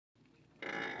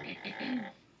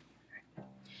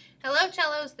Hello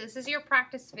cellos, this is your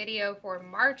practice video for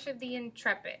March of the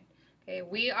Intrepid. Okay,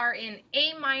 we are in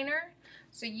A minor,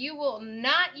 so you will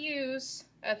not use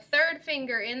a third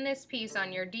finger in this piece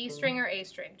on your D string or A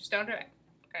string. Just don't do it.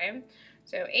 Okay?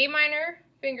 So A minor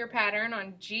finger pattern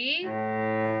on G, all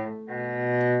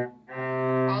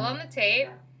on the tape.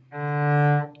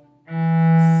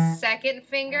 Second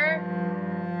finger,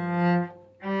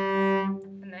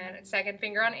 and then second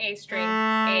finger on A string,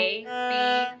 A,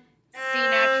 B, C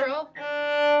natural,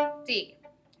 D.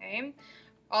 Okay.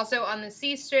 Also on the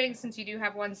C string, since you do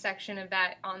have one section of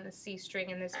that on the C string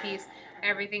in this piece,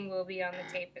 everything will be on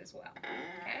the tape as well.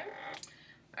 Okay.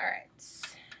 All right.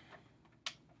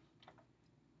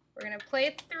 We're going to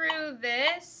play through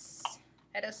this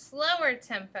at a slower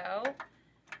tempo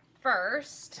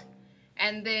first,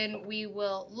 and then we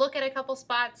will look at a couple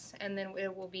spots, and then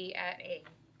it will be at a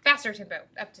faster tempo,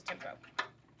 up to tempo,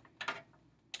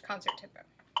 concert tempo.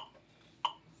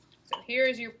 So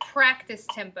here's your practice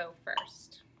tempo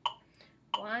first.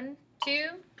 1, 2,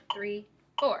 3,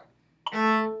 4.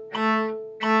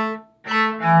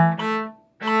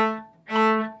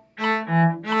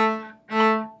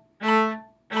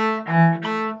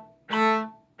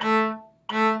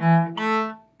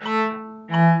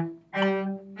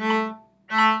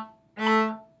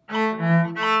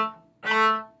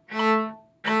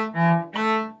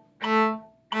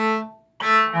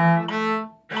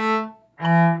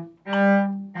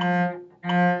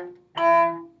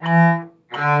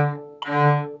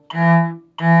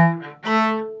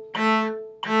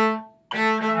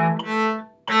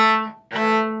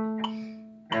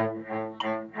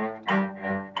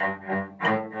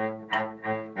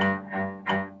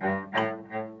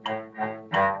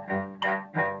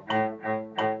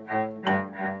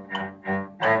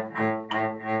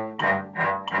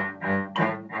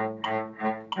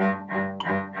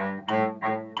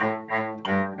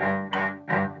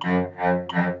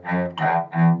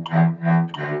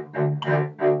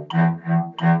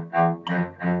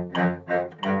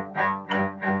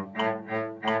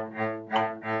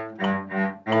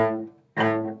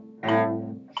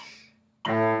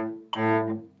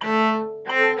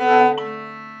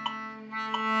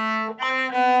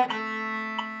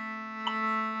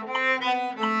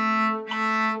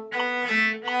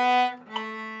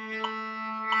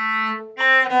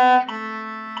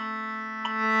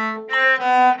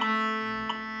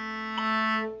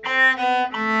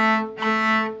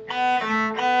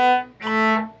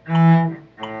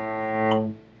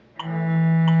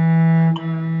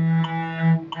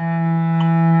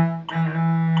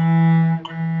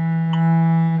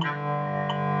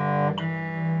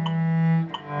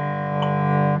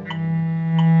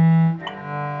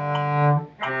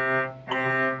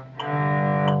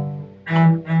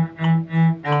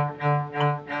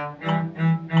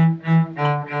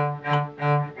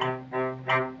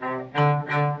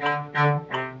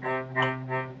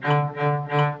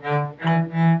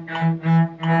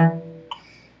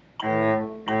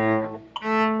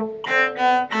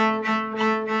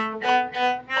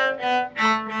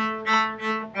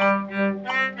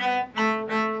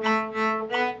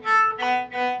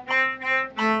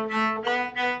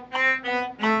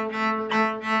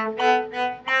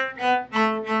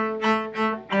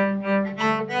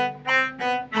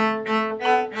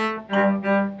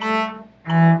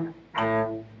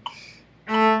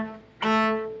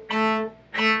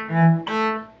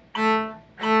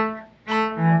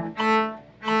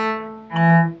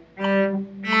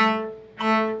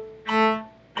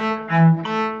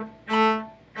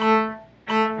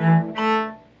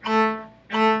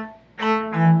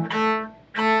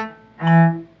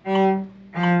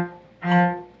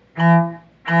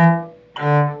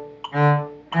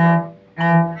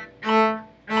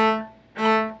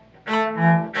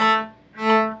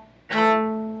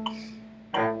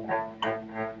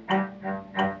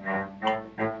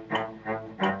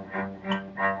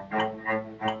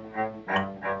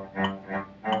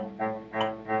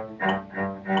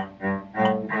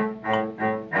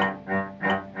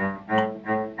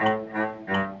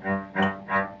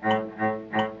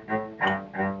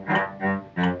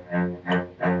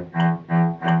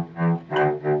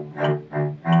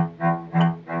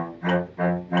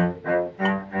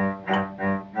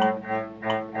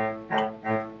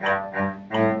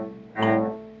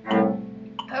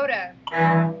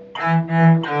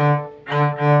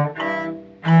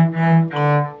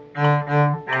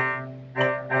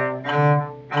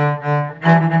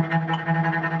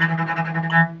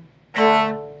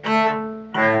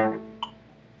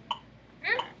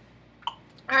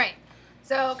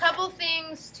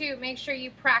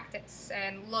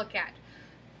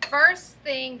 first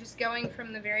thing, just going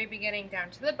from the very beginning down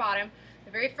to the bottom,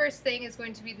 the very first thing is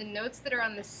going to be the notes that are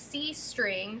on the C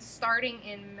string, starting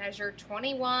in measure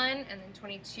 21 and then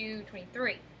 22,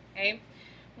 23, okay?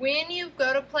 When you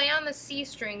go to play on the C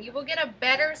string, you will get a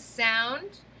better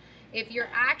sound if you're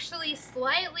actually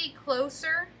slightly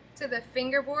closer to the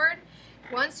fingerboard.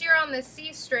 Once you're on the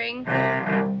C string,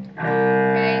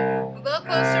 okay, a little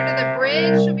closer to the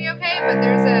bridge will be okay, but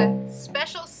there's a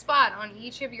special spot on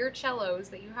each of your cellos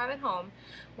that you have at home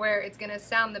where it's going to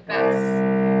sound the best.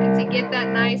 And to get that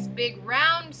nice big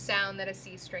round sound that a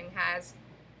C string has,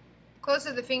 closer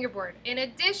to the fingerboard. In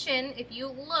addition, if you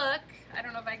look, I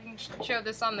don't know if I can show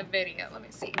this on the video. Let me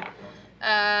see.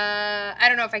 I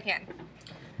don't know if I can.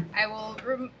 I will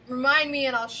remind me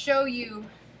and I'll show you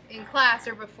in class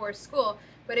or before school.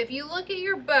 But if you look at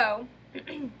your bow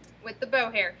with the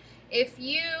bow hair, if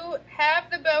you have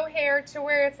the bow hair to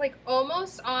where it's like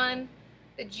almost on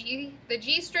the G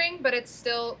string, but it's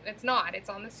not, it's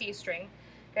on the C string.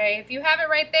 Okay, if you have it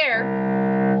right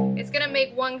there, it's gonna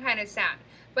make one kind of sound.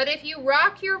 But if you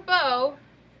rock your bow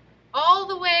all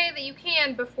the way that you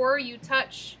can before you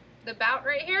touch the bout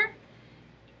right here,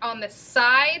 on the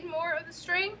side more of the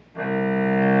string, you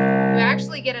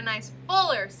actually get a nice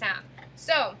fuller sound.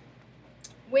 So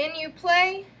when you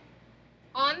play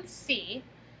on C,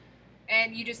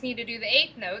 and you just need to do the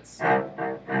 8th notes,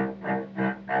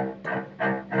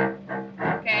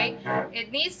 okay,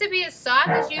 it needs to be as soft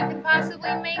as you can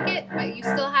possibly make it, but you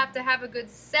still have to have a good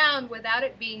sound without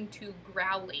it being too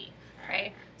growly,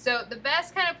 okay? So the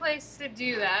best kind of place to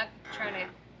do that, I'm trying to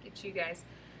get you guys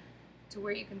to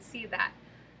where you can see that,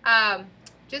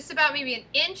 just about maybe an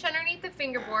inch underneath the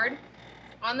fingerboard,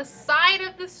 on the side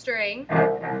of the string,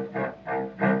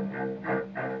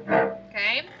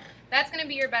 okay? That's going to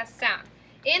be your best sound.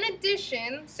 In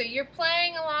addition, so you're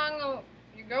playing along,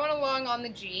 you're going along on the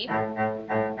G,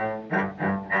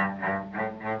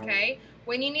 okay?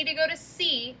 When you need to go to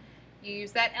C, you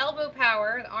use that elbow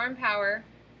power, the arm power,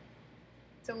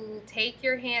 to take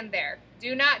your hand there.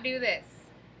 Do not do this.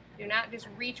 Do not just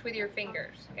reach with your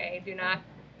fingers, okay? Do not,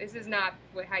 this is not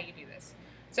how you do this.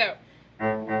 So,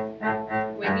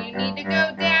 when you need to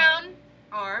go down,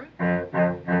 arm,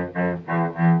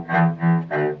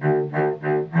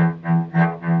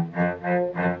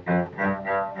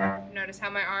 notice how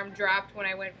my arm dropped when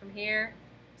I went from here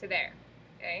to there,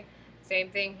 okay? Same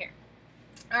thing here.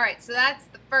 All right, so that's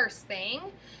the first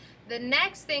thing. The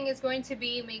next thing is going to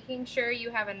be making sure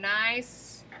you have a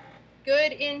nice,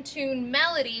 good in-tune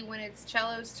melody when it's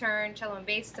cello's turn, cello and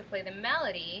bass, to play the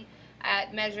melody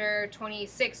at measure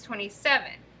 26,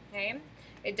 27, okay?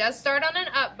 It does start on an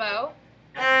up bow.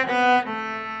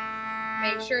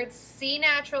 Make sure it's C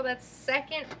natural, that's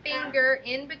second finger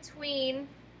in between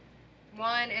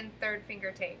 1 and 3rd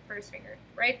finger tape, first finger,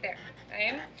 right there,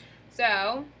 okay?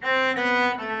 So, 1,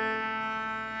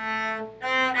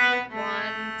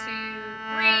 2,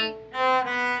 3.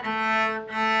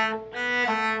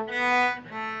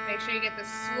 Make sure you get the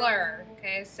slur,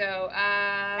 okay? So,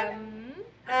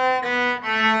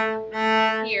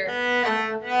 here.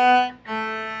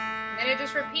 And it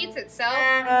just repeats itself. 2,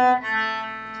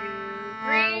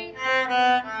 3.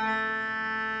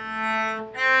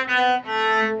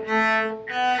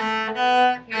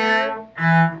 Here.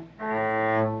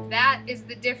 That is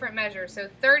the different measure. So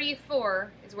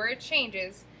 34 is where it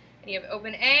changes. And you have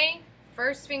open A,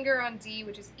 first finger on D,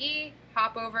 which is E,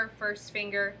 hop over, first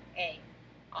finger A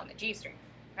on the G string.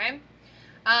 Okay?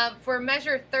 For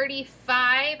measure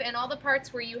 35 and all the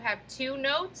parts where you have 2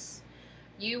 notes,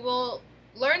 you will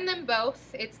learn them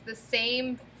both. It's the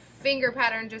same finger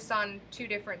pattern, just on 2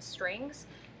 different strings.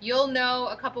 You'll know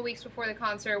a couple weeks before the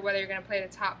concert whether you're going to play the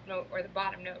top note or the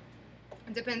bottom note.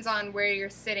 It depends on where you're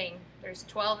sitting. There's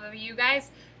 12 of you guys.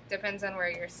 Depends on where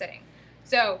you're sitting.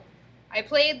 So I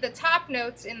played the top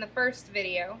notes in the first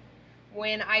video.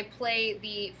 When I play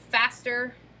the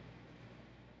faster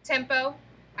tempo,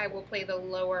 I will play the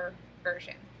lower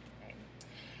version. Okay.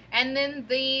 And then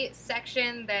the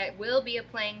section that will be a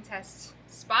playing test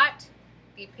spot,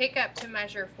 the pickup to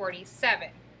measure 47.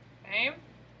 Okay?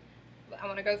 I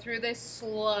want to go through this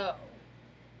slow.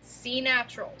 C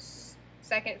naturals,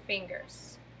 second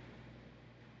fingers.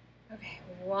 Okay,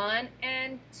 1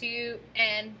 and 2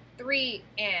 and 3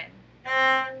 and.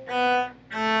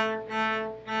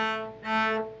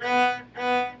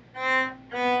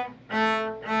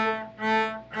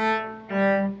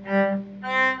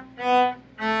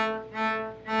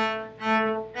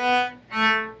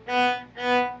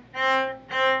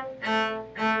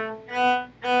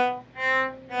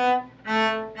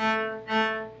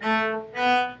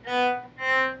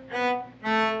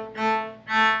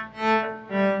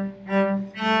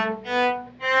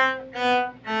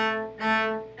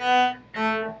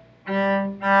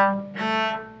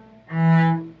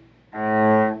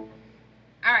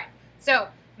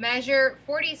 Measure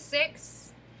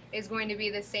 46 is going to be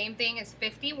the same thing as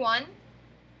 51.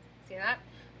 See that?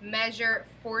 Measure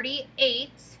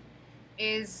 48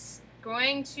 is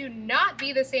going to not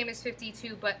be the same as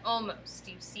 52, but almost.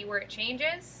 Do you see where it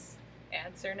changes?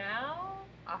 Answer now.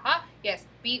 Aha. Yes,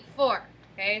 beat 4.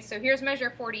 Okay, so here's measure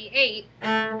 48.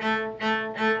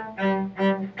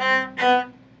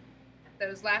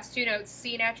 Those last two notes,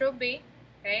 C natural B.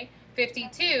 Okay,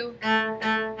 52.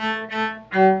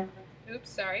 Oops,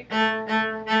 sorry.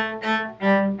 That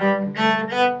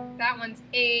one's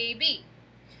A, B.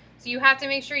 So you have to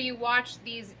make sure you watch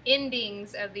these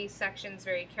endings of these sections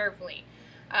very carefully.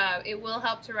 It will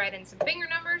help to write in some finger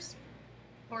numbers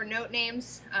or note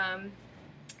names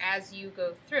as you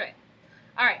go through it.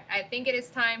 All right, I think it is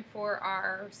time for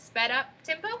our sped up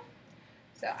tempo.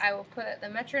 So I will put the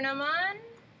metronome on.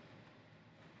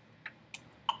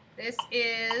 This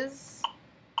is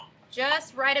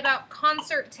just right about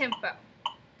concert tempo.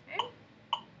 Okay?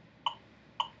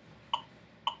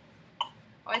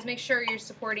 Always make sure you're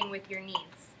supporting with your knees.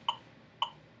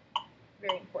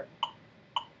 Very important.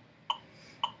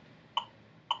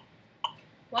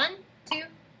 1, 2,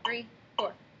 3,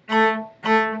 4.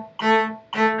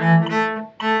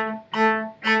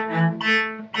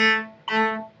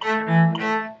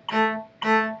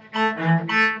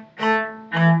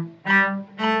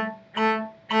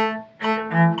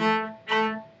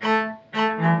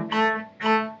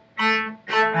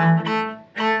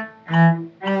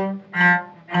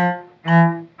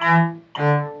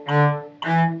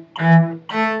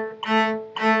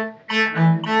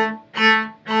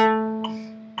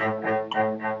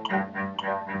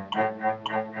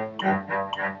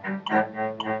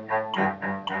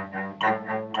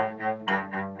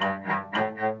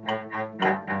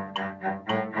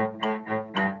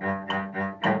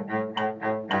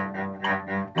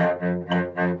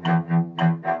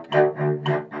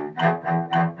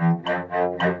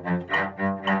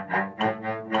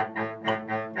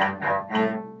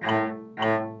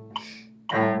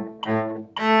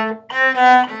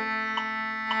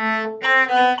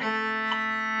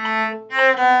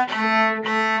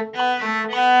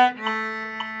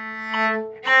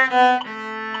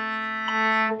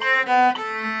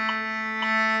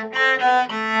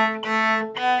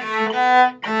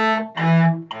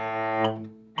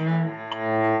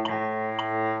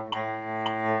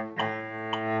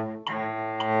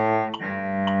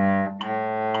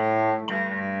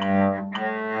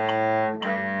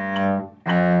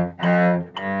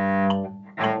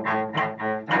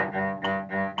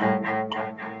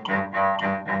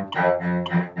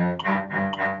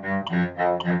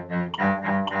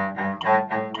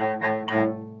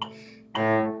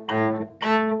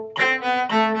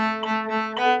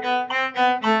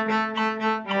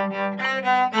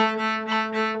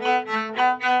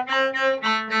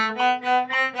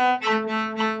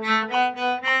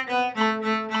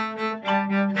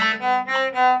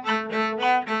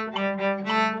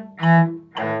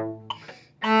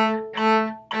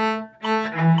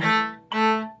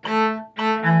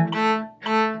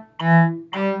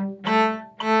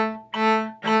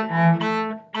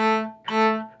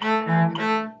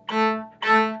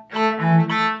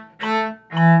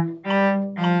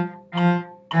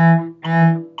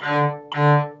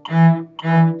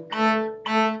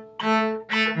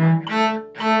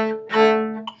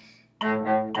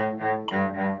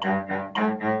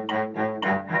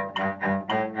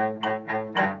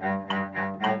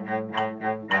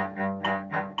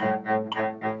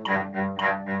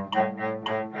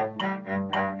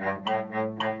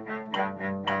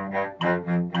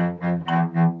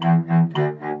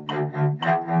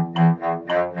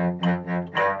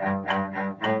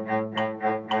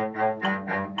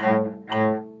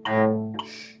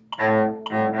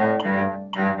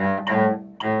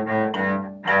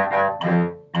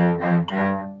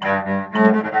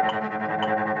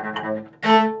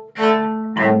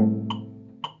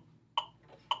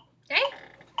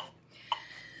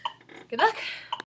 Good luck.